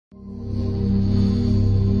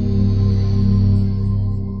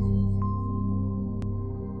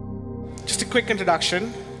quick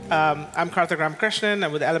introduction. I'm Karthik Ramakrishnan.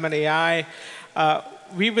 I'm with Element AI.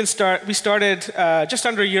 We started just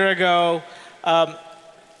under a year ago,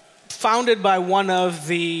 founded by one of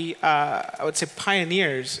the, I would say,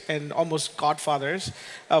 pioneers and almost godfathers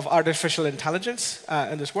of artificial intelligence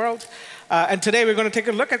in this world. And today we're going to take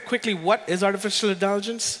a look at quickly what is artificial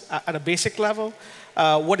intelligence at a basic level,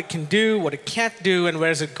 what it can do, what it can't do, and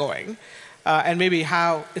where is it going, and maybe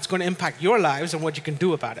how it's going to impact your lives and what you can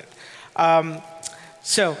do about it.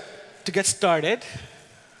 So to get started,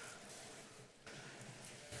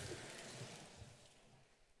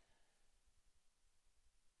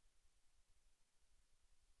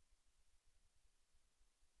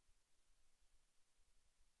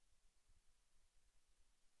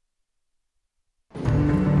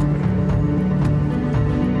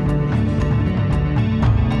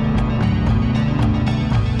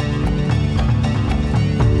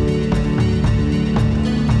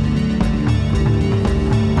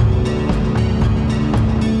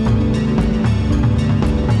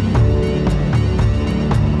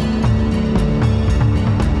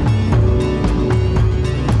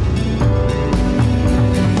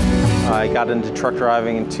 I got into truck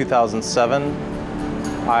driving in 2007.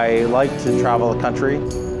 I like to travel the country.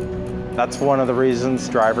 That's one of the reasons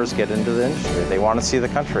drivers get into the industry. They want to see the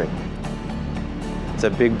country. It's a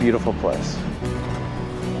big, beautiful place.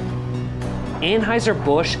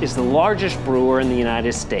 Anheuser-Busch is the largest brewer in the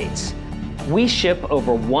United States. We ship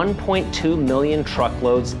over 1.2 million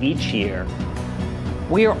truckloads each year.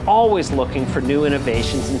 We are always looking for new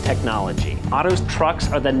innovations in technology. Autos,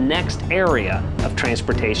 trucks are the next area of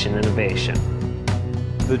transportation innovation.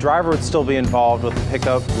 The driver would still be involved with the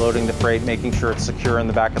pickup, loading the freight, making sure it's secure in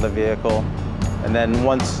the back of the vehicle. And then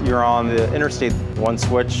once you're on the interstate, one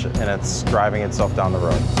switch and it's driving itself down the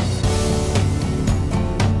road.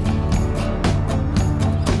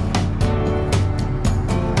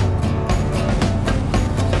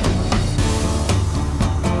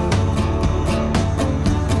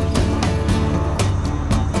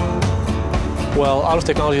 Well, auto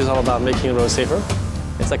technology is all about making the road safer.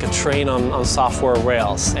 It's like a train on software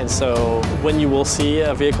rails. And so when you will see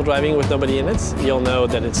a vehicle driving with nobody in it, you'll know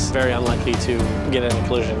that it's very unlikely to get in a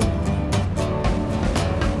collision.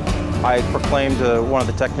 I proclaimed to one of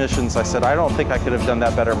the technicians, I said, I don't think I could have done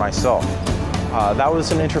that better myself. That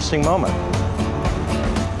was an interesting moment.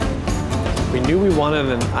 We knew we wanted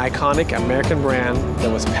an iconic American brand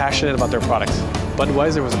that was passionate about their products.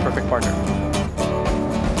 Budweiser was a perfect partner.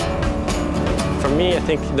 For me, I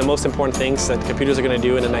think the most important things that computers are going to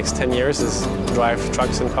do in the next 10 years is drive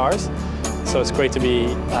trucks and cars. So it's great to be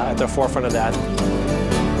at the forefront of that.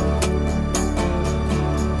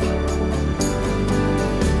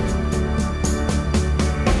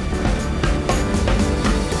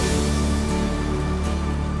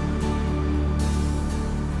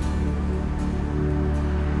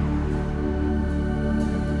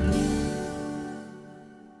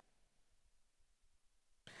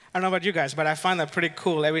 I don't know about you guys, but I find that pretty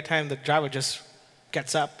cool every time the driver just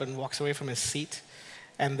gets up and walks away from his seat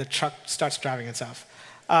and the truck starts driving itself.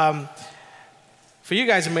 For you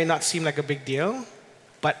guys, it may not seem like a big deal,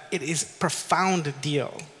 but it is a profound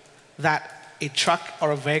deal that a truck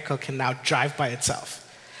or a vehicle can now drive by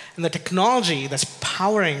itself. And the technology that's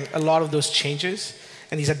powering a lot of those changes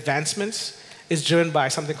and these advancements is driven by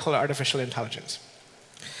something called artificial intelligence.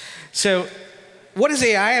 So what is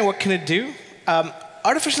AI and what can it do?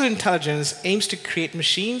 Artificial intelligence aims to create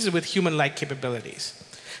machines with human-like capabilities.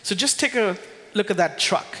 So just take a look at that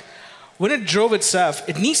truck. When it drove itself,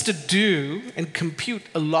 it needs to do and compute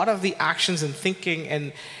a lot of the actions and thinking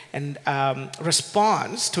and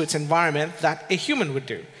response to its environment that a human would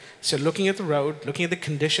do. So looking at the road, looking at the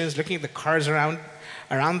conditions, looking at the cars around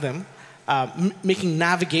them, making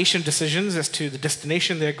navigation decisions as to the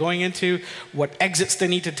destination they're going into, what exits they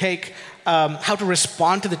need to take, how to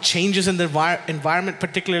respond to the changes in the environment,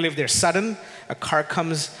 particularly if they're sudden. A car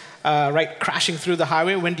comes right crashing through the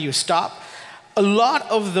highway. When do you stop? A lot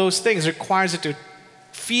of those things requires it to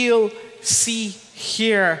feel, see,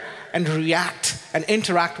 hear, and react and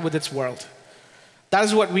interact with its world. That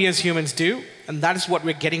is what we as humans do, and that is what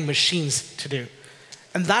we're getting machines to do.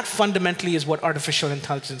 And that fundamentally is what artificial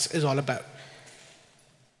intelligence is all about.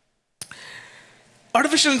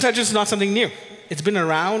 Artificial intelligence is not something new. It's been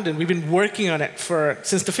around, and we've been working on it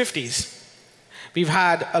since the 50s. We've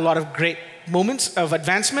had a lot of great moments of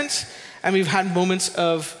advancement, and we've had moments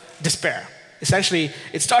of despair. Essentially,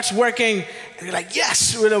 it starts working, and you're like,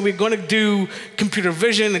 yes, we're going to do computer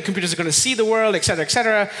vision, and computers are going to see the world, et cetera, et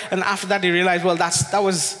cetera. And after that, they realize, well, that's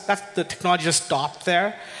the technology just stopped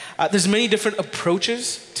there. There's many different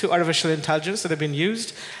approaches to artificial intelligence that have been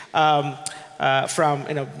used. from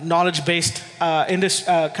knowledge-based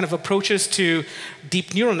kind of approaches to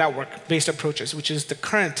deep neural network-based approaches, which is the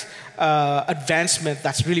current advancement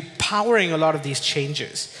that's really powering a lot of these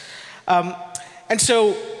changes. And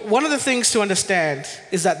so one of the things to understand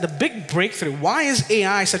is that the big breakthrough, why is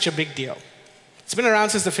AI such a big deal? It's been around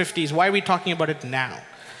since the 50s. Why are we talking about it now?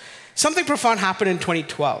 Something profound happened in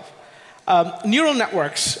 2012. Neural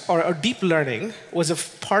networks, or deep learning, was a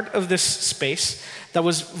part of this space that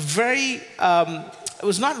was it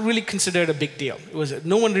was not really considered a big deal.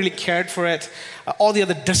 No one really cared for it. All the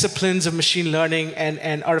other disciplines of machine learning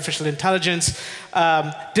and artificial intelligence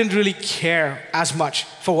didn't really care as much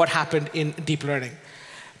for what happened in deep learning.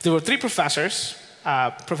 There were three professors,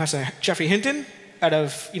 Professor Geoffrey Hinton out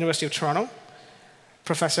of University of Toronto,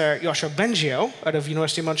 Professor Yoshua Bengio out of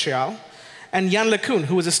University of Montreal, and Yann LeCun,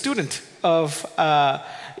 who was a student of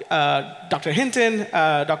Dr. Hinton.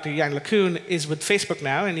 Dr. Yann LeCun is with Facebook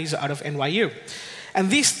now, and he's out of NYU. And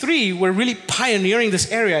these three were really pioneering this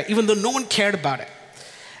area, even though no one cared about it.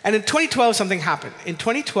 And in 2012, something happened. In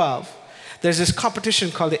 2012, there's this competition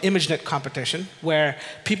called the ImageNet competition, where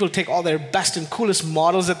people take all their best and coolest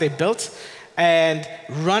models that they built and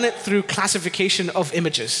run it through classification of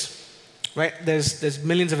images. Right? There's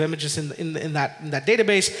millions of images in that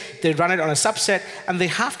database. They run it on a subset, and they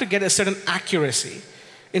have to get a certain accuracy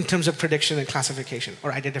in terms of prediction and classification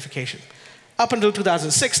or identification. Up until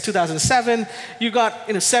 2006, 2007, you got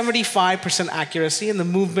 75% accuracy, and the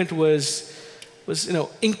movement was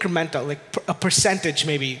incremental, like a percentage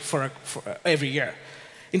maybe for every year.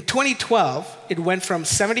 In 2012, it went from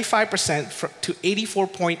 75% to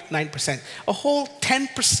 84.9%, a whole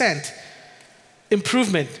 10%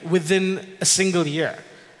 improvement within a single year.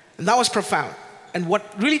 And that was profound. And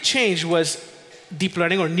what really changed was deep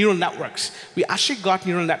learning or neural networks. We actually got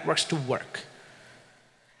neural networks to work.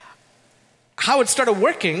 How it started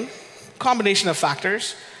working, combination of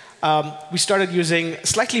factors. We started using a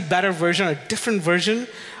slightly better version, a different version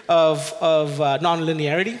of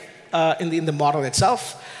nonlinearity in the model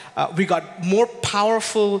itself. We got more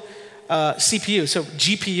powerful CPUs, so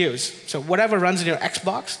GPUs, so whatever runs in your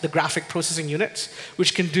Xbox, the graphic processing units,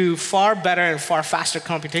 which can do far better and far faster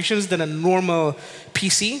computations than a normal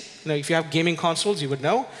PC. If you have gaming consoles, you would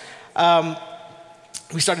know.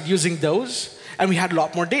 We started using those, and we had a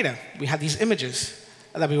lot more data. We had these images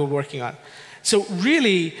that we were working on. So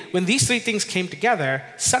really, when these three things came together,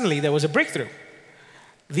 suddenly there was a breakthrough.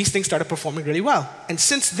 These things started performing really well. And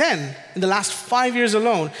since then, in the last 5 years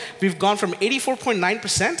alone, we've gone from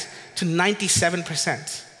 84.9% to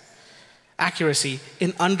 97% accuracy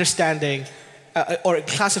in understanding or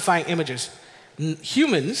classifying images.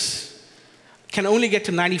 Humans can only get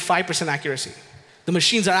to 95% accuracy. The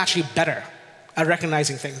machines are actually better at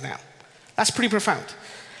recognizing things now. That's pretty profound.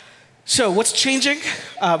 So what's changing?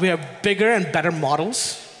 We have bigger and better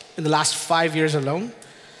models in the last 5 years alone.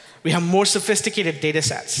 We have more sophisticated data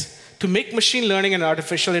sets. To make machine learning and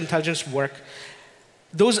artificial intelligence work,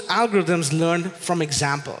 those algorithms learn from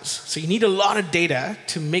examples. So you need a lot of data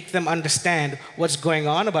to make them understand what's going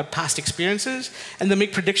on about past experiences and then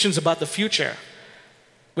make predictions about the future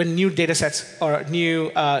when new data sets or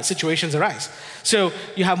new situations arise. So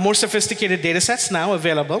you have more sophisticated data sets now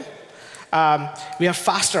available. We have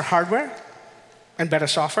faster hardware and better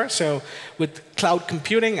software. So with cloud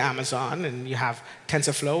computing, Amazon, and you have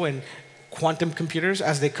TensorFlow and quantum computers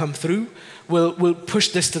as they come through, will push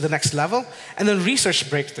this to the next level. And then research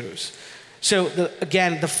breakthroughs. So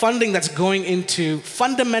again, the funding that's going into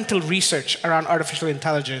fundamental research around artificial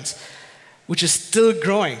intelligence, which is still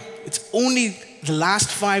growing. It's only the last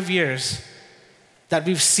 5 years that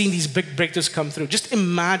we've seen these big breakthroughs come through. Just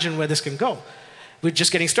imagine where this can go. We're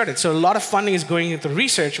just getting started. So a lot of funding is going into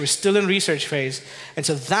research. We're still in research phase. And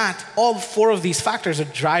so all four of these factors are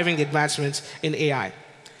driving the advancements in AI.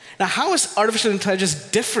 Now, how is artificial intelligence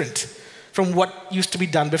different from what used to be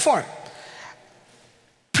done before?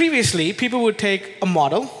 Previously, people would take a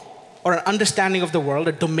model or an understanding of the world,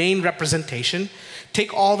 a domain representation,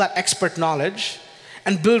 take all that expert knowledge,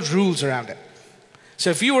 and build rules around it.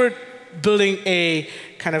 So if you were building a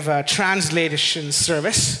kind of a translation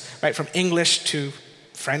service, right, from English to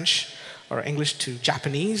French or English to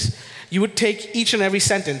Japanese, you would take each and every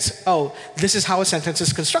sentence. Oh, this is how a sentence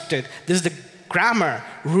is constructed. This is the grammar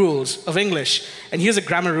rules of English, and here's the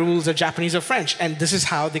grammar rules of Japanese or French, and this is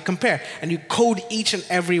how they compare. And you code each and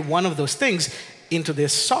every one of those things into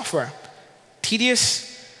this software. Tedious,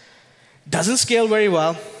 doesn't scale very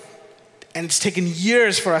well, and it's taken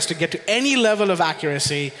years for us to get to any level of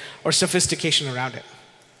accuracy or sophistication around it.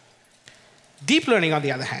 Deep learning, on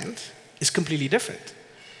the other hand, is completely different.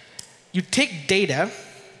 You take data,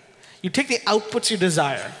 you take the outputs you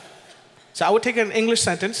desire, So I would take an English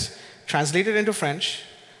sentence, translate it into French,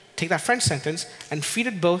 take that French sentence, and feed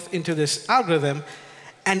it both into this algorithm,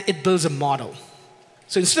 and it builds a model.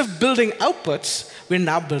 So instead of building outputs, we're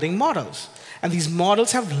now building models. And these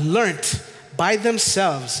models have learned by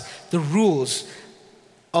themselves the rules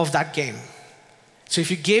of that game. So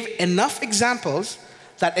if you gave enough examples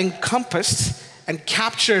that encompassed and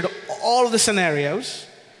captured all of the scenarios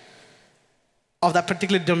of that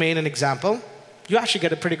particular domain and example, you actually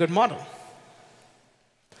get a pretty good model.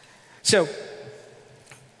 So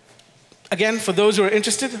again, for those who are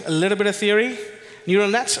interested, a little bit of theory. Neural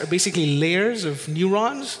nets are basically layers of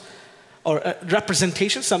neurons or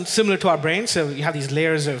representations, some similar to our brain. So you have these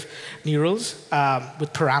layers of neurons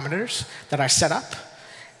with parameters that are set up.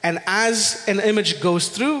 And as an image goes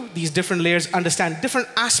through, these different layers understand different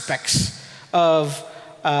aspects of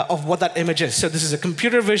what that image is. So this is a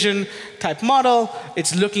computer vision type model.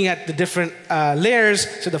 It's looking at the different layers.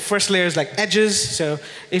 So the first layer is like edges. So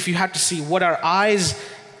if you had to see what are eyes,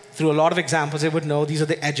 through a lot of examples, it would know these are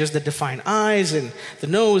the edges that define eyes and the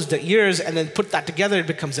nose, the ears, and then put that together, it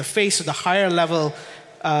becomes a face. So the higher level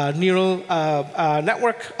neural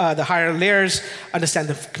network, the higher layers understand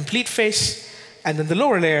the complete face, and then the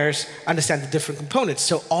lower layers understand the different components.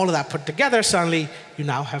 So all of that put together, suddenly you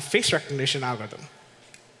now have face recognition algorithm.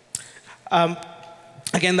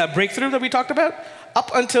 Again, that breakthrough that we talked about,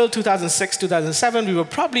 up until 2006, 2007, we were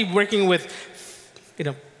probably working with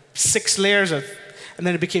 6 layers of, and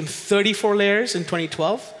then it became 34 layers in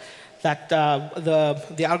 2012. That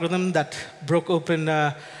the algorithm that broke open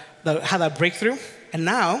had that breakthrough, and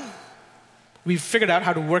now we've figured out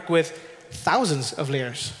how to work with thousands of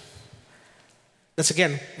layers. That's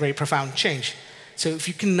again very profound change. So if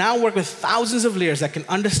you can now work with thousands of layers that can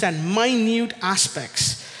understand minute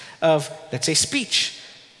aspects of, let's say, speech,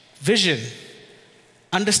 vision,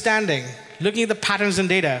 understanding, looking at the patterns in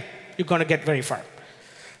data, you're going to get very far.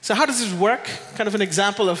 So how does this work? Kind of an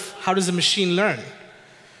example of how does the machine learn.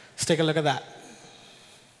 Let's take a look at that.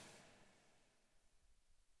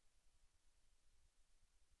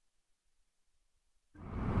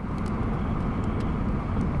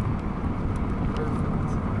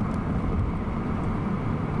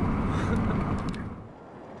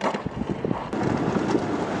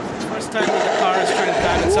 It's the first time that the car is trying to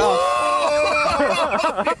plan itself.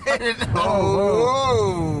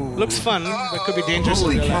 Oh. Looks fun, but could be dangerous.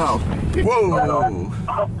 Holy cow. Whoa.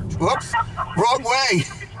 Whoops. Wrong way.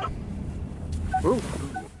 Ooh.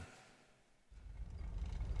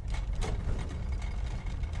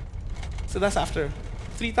 So that's after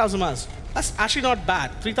 3,000 miles. That's actually not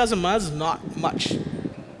bad. 3,000 miles is not much.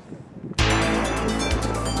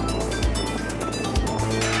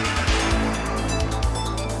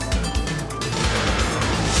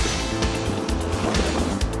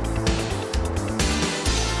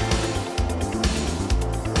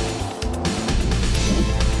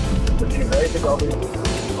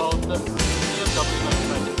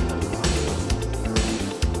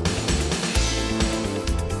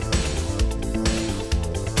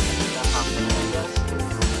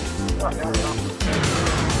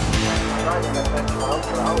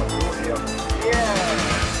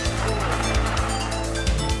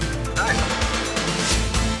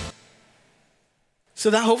 So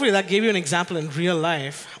that hopefully that gave you an example in real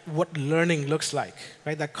life what learning looks like,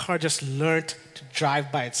 right? That car just learned to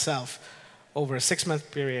drive by itself over a 6-month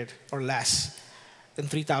period or less in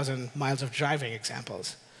 3,000 miles of driving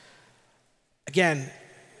examples. Again,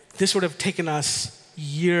 this would have taken us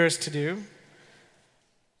years to do,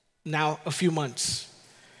 now a few months.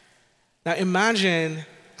 Now imagine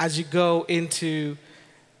as you go into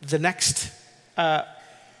the next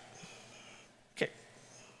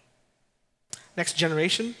next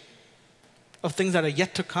generation of things that are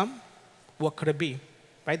yet to come, what could it be?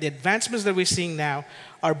 Right? The advancements that we're seeing now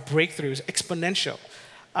are breakthroughs, exponential.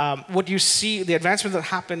 What you see, the advancements that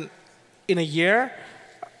happen in a year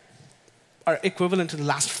are equivalent to the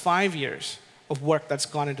last 5 years of work that's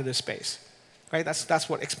gone into this space. Right? That's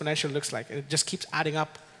what exponential looks like. It just keeps adding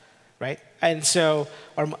up, right? And so,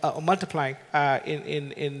 or multiplying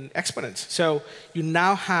in exponents. So you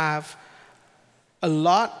now have a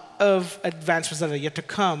lot of advancements that are yet to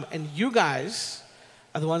come, and you guys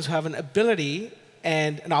are the ones who have an ability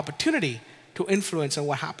and an opportunity to influence on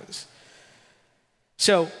what happens.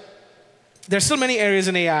 So there's still many areas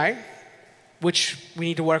in AI which we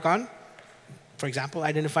need to work on. For example,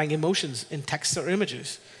 identifying emotions in text or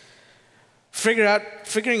images.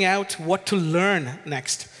 Figuring out what to learn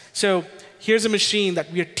next. So here's a machine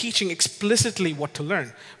that we are teaching explicitly what to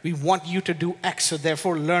learn. We want you to do X, so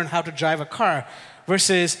therefore learn how to drive a car.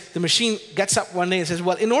 Versus the machine gets up one day and says,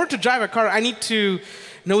 well, in order to drive a car, I need to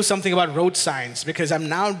know something about road signs because I'm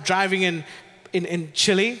now driving in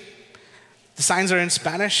Chile. The signs are in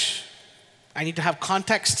Spanish. I need to have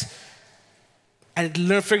context. And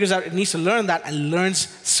it figures out it needs to learn that and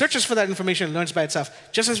searches for that information and learns by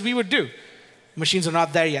itself, just as we would do. Machines are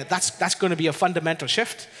not there yet. That's going to be a fundamental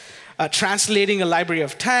shift. Translating a library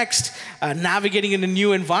of text, navigating in a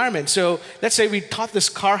new environment. So let's say we taught this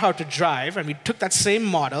car how to drive, and we took that same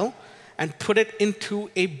model and put it into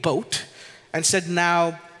a boat and said,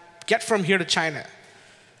 now, get from here to China.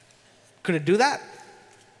 Could it do that?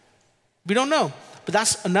 We don't know. But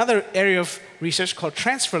that's another area of research called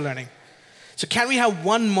transfer learning. So can we have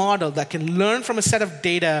one model that can learn from a set of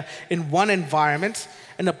data in one environment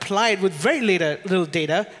and apply it with very little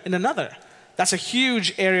data in another? That's a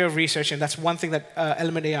huge area of research, and that's one thing that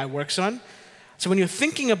Element AI works on. So when you're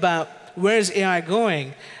thinking about where is AI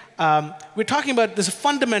going, we're talking about this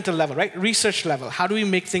fundamental level, right? Research level. How do we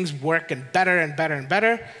make things work and better and better and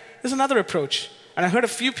better? There's another approach. And I heard a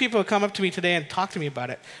few people come up to me today and talk to me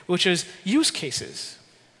about it, which is use cases.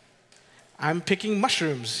 I'm picking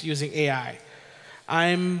mushrooms using AI.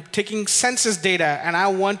 I'm taking census data, and I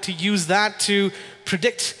want to use that to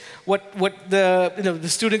predict what the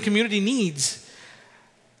student community needs.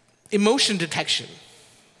 Emotion detection.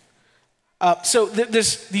 So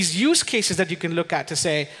there's these use cases that you can look at to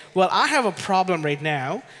say, well, I have a problem right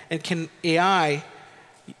now, and can I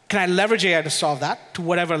leverage AI to solve that to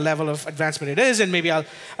whatever level of advancement it is, and maybe I'll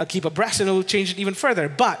keep abreast and it'll change it even further.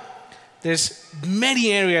 But there's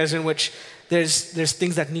many areas in which there's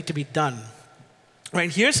things that need to be done. Right,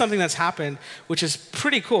 here's something that's happened, which is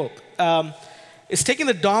pretty cool. It's taking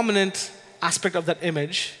the dominant aspect of that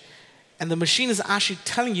image, and the machine is actually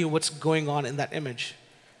telling you what's going on in that image.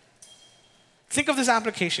 Think of this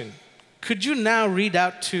application. Could you now read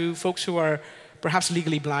out to folks who are perhaps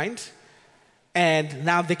legally blind, and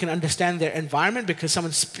now they can understand their environment because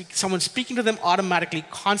someone's speaking to them automatically,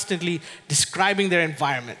 constantly describing their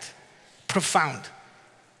environment? Profound,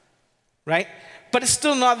 right? But it's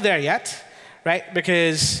still not there yet. Right?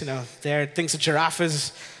 Because there thinks a giraffe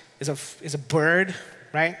is a bird,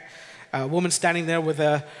 right? A woman standing there with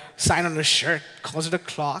a sign on her shirt calls it a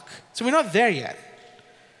clock. So we're not there yet.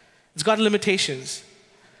 It's got limitations.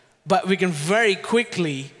 But we can very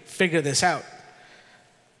quickly figure this out.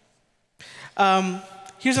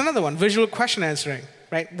 Here's another one, visual question answering,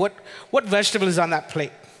 right? What vegetable is on that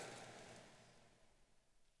plate?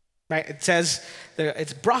 Right? It says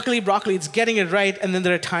it's broccoli, it's getting it right, and then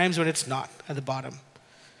there are times when it's not at the bottom.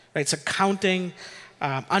 Right? So counting,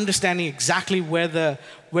 understanding exactly where the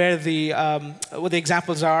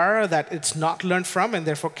examples are that it's not learned from and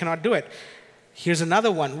therefore cannot do it. Here's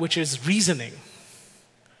another one, which is reasoning.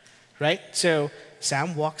 Right? So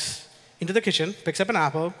Sam walks into the kitchen, picks up an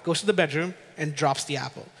apple, goes to the bedroom, and drops the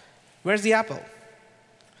apple. Where's the apple?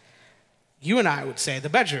 You and I would say the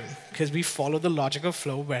bedroom, because we follow the logical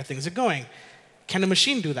flow where things are going. Can a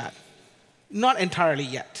machine do that? Not entirely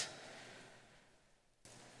yet.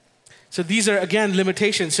 So these are, again,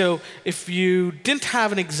 limitations. So if you didn't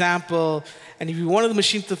have an example, and if you wanted the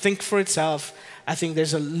machine to think for itself, I think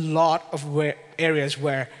there's a lot of areas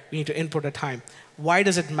where we need to input our time. Why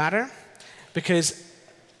does it matter? Because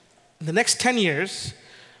in the next 10 years,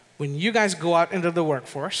 when you guys go out into the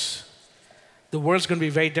workforce, the world's going to be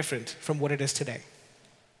very different from what it is today.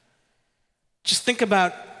 Just think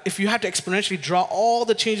about if you had to exponentially draw all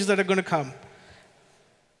the changes that are going to come.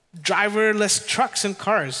 Driverless trucks and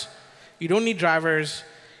cars. You don't need drivers.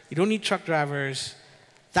 You don't need truck drivers.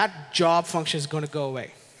 That job function is going to go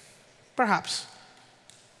away. Perhaps.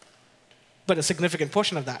 But a significant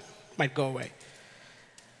portion of that might go away.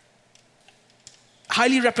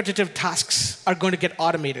 Highly repetitive tasks are going to get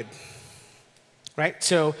automated. Right?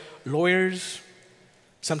 So lawyers,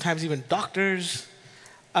 sometimes even doctors,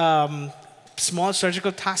 small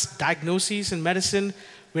surgical tasks, diagnoses in medicine,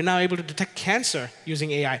 we're now able to detect cancer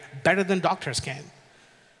using AI better than doctors can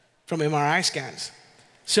from MRI scans.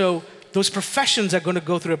 So those professions are going to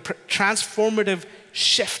go through a transformative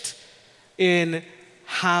shift in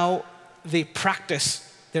how they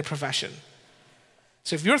practice their profession.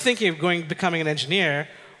 So if you're thinking of becoming an engineer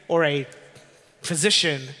or a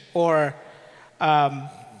physician or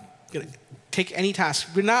take any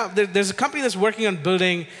task. There's a company that's working on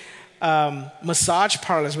building massage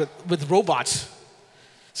parlors with robots.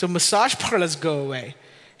 So massage parlors go away.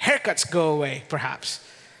 Haircuts go away, perhaps.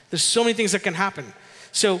 There's so many things that can happen.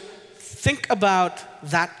 So think about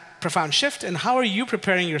that profound shift, and how are you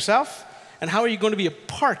preparing yourself, and how are you going to be a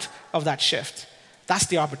part of that shift? That's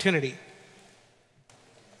the opportunity.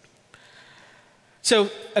 So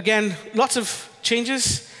again, lots of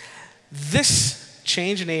changes. This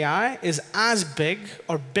change in AI is as big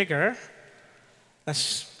or bigger,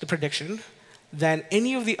 that's the prediction, than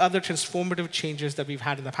any of the other transformative changes that we've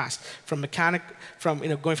had in the past, from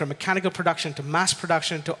going from mechanical production to mass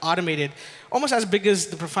production to automated, almost as big as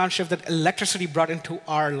the profound shift that electricity brought into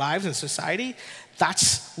our lives and society.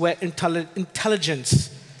 That's where intelligence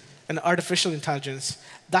and artificial intelligence,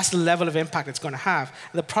 that's the level of impact it's going to have.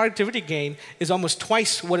 And the productivity gain is almost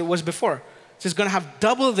twice what it was before. So it's going to have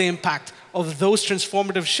double the impact of those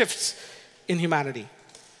transformative shifts in humanity.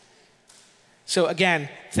 So again,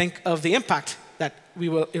 think of the impact that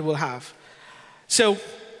it will have. So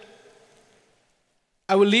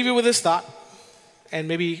I will leave you with this thought, and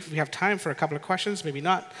maybe we have time for a couple of questions, maybe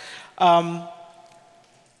not.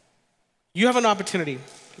 You have an opportunity,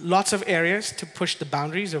 lots of areas to push the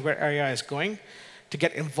boundaries of where AI is going, to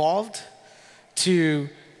get involved, to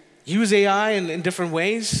use AI in different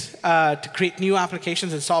ways, to create new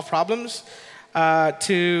applications and solve problems,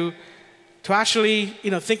 to actually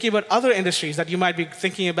thinking about other industries that you might be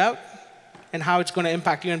thinking about and how it's going to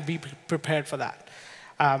impact you, and be prepared for that.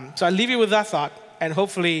 So I'll leave you with that thought, and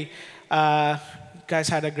hopefully you guys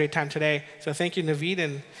had a great time today. So thank you, Naveed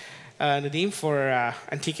and Nadeem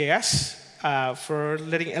and TKS for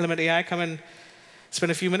letting Element AI come and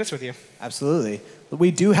spend a few minutes with you. Absolutely.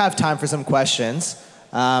 We do have time for some questions.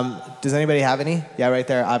 Does anybody have any? Yeah, right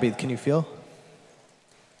there. Abid, can you feel?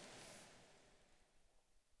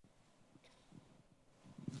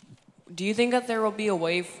 Do you think that there will be a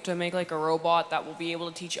way to make like a robot that will be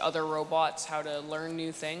able to teach other robots how to learn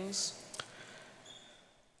new things?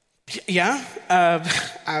 Yeah,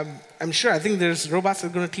 I'm sure. I think there's robots that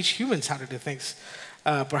are going to teach humans how to do things,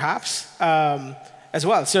 perhaps, as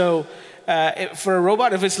well. So for a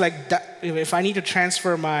robot, if it's like if I need to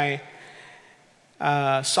transfer my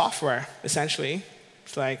software, essentially,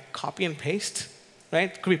 it's like copy and paste,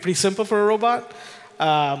 right? It could be pretty simple for a robot.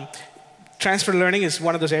 Transfer learning is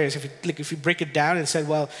one of those areas. If you break it down and said,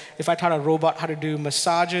 well, if I taught a robot how to do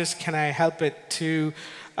massages, can I help it to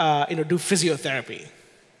do physiotherapy?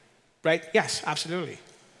 Right? Yes, absolutely.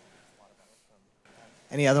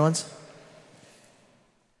 Any other ones?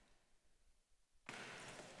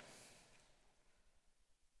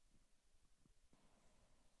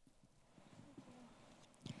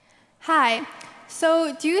 Hi.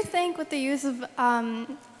 So do you think with the use of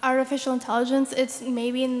artificial intelligence, it's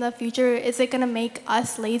maybe in the future, is it going to make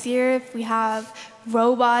us lazier if we have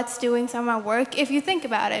robots doing some of our work? If you think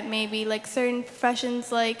about it, maybe like certain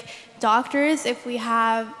professions like doctors, if we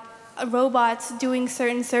have robots doing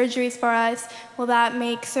certain surgeries for us, will that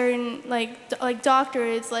make certain like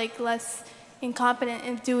doctors like less incompetent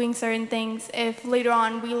in doing certain things if later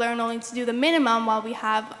on we learn only to do the minimum while we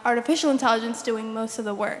have artificial intelligence doing most of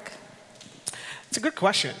the work? It's a good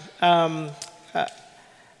question.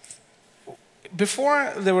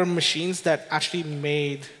 Before, there were machines that actually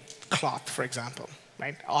made cloth, for example,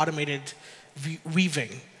 right? Automated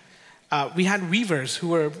weaving. We had weavers who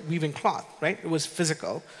were weaving cloth, right? It was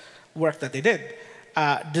physical work that they did.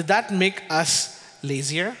 Did that make us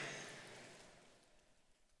lazier?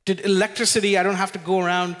 Did electricity, I don't have to go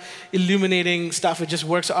around illuminating stuff, it just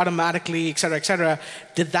works automatically, et cetera,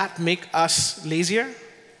 did that make us lazier?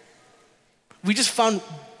 We just found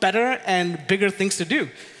better and bigger things to do.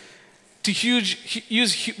 To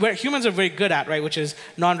use where humans are very good at, right, which is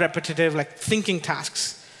non-repetitive, like thinking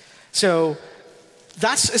tasks. So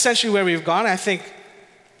that's essentially where we've gone. I think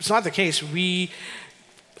it's not the case. We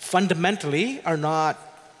fundamentally are not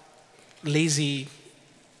lazy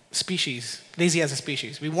as a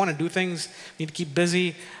species. We want to do things, we need to keep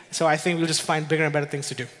busy, so I think we'll just find bigger and better things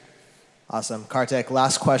to do. Awesome. Karthik,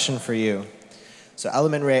 last question for you. So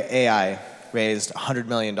Element AI raised $100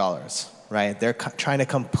 million. Right? They're trying to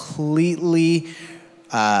completely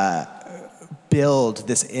build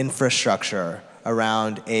this infrastructure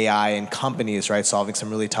around AI and companies, right, solving some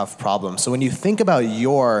really tough problems. So when you think about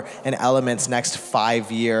your and Element's next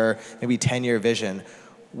 5-year, maybe 10-year vision,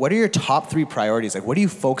 what are your top 3 priorities? Like, what are you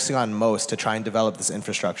focusing on most to try and develop this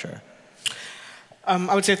infrastructure?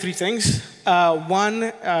 I would say 3 things.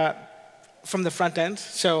 One, from the front end.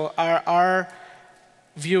 So our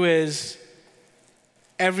view is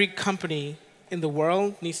every company in the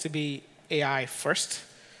world needs to be AI first.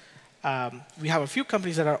 We have a few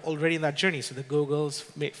companies that are already in that journey. So the Googles,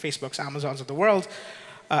 Facebooks, Amazons of the world,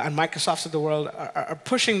 and Microsofts of the world are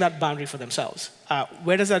pushing that boundary for themselves.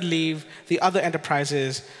 Where does that leave the other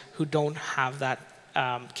enterprises who don't have that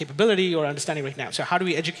capability or understanding right now? So how do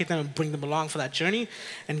we educate them and bring them along for that journey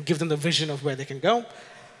and give them the vision of where they can go?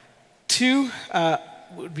 2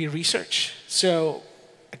 would be research. So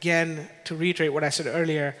again, to reiterate what I said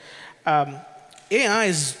earlier, AI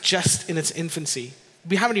is just in its infancy.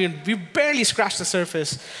 We've barely scratched the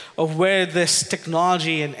surface of where this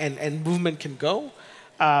technology and movement can go.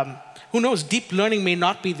 Who knows, deep learning may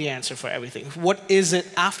not be the answer for everything. What is it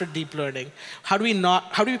after deep learning? How do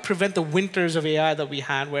we prevent the winters of AI that we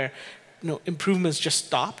had where improvements just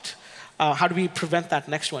stopped? How do we prevent that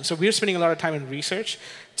next one? So we're spending a lot of time in research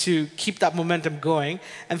to keep that momentum going.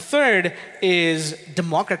 And third is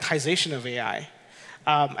democratization of AI.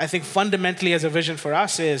 I think fundamentally as a vision for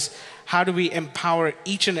us is how do we empower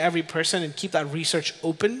each and every person and keep that research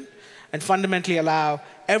open and fundamentally allow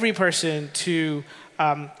every person to,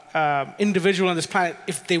 individual on this planet,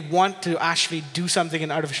 if they want to actually do something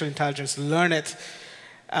in artificial intelligence, learn it,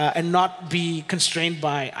 and not be constrained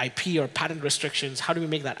by IP or patent restrictions. How do we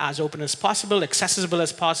make that as open as possible, accessible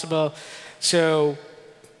as possible, so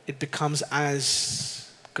it becomes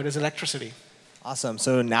as good as electricity? Awesome.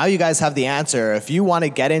 So now you guys have the answer. If you want to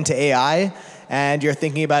get into AI and you're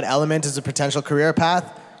thinking about Element as a potential career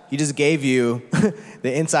path, he just gave you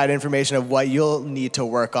the inside information of what you'll need to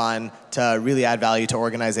work on to really add value to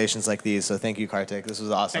organizations like these. So thank you, Karthik. This was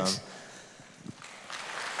awesome. Thanks.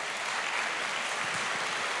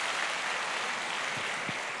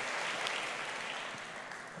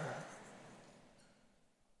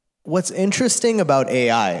 What's interesting about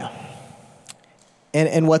AI,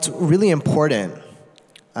 and what's really important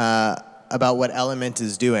about what Element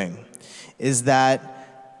is doing, is that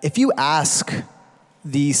if you ask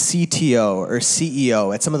the CTO or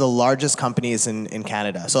CEO at some of the largest companies in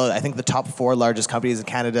Canada, so I think the top 4 largest companies in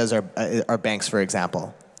Canada are banks, for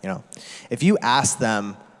example. If you ask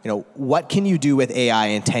them, what can you do with AI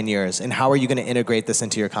in 10 years, and how are you going to integrate this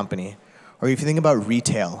into your company? Or if you think about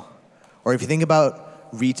retail, or if you think about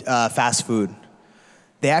fast food,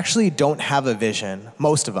 they actually don't have a vision,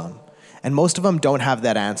 most of them. And most of them don't have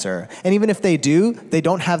that answer. And even if they do, they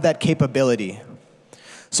don't have that capability.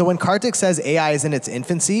 So when Karthik says AI is in its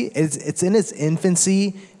infancy, it's in its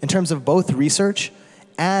infancy in terms of both research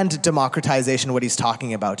and democratization, what he's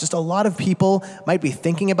talking about. Just a lot of people might be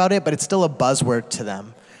thinking about it, but it's still a buzzword to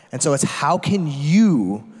them. And so it's how can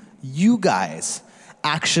you guys,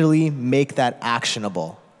 actually make that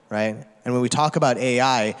actionable, right? And when we talk about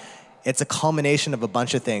AI, it's a culmination of a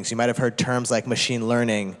bunch of things. You might have heard terms like machine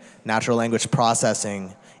learning, natural language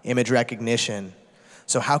processing, image recognition.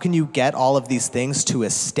 So how can you get all of these things to a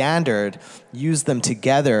standard, use them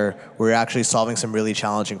together, where you're actually solving some really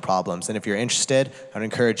challenging problems? And if you're interested, I'd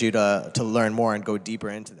encourage you to learn more and go deeper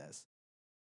into this.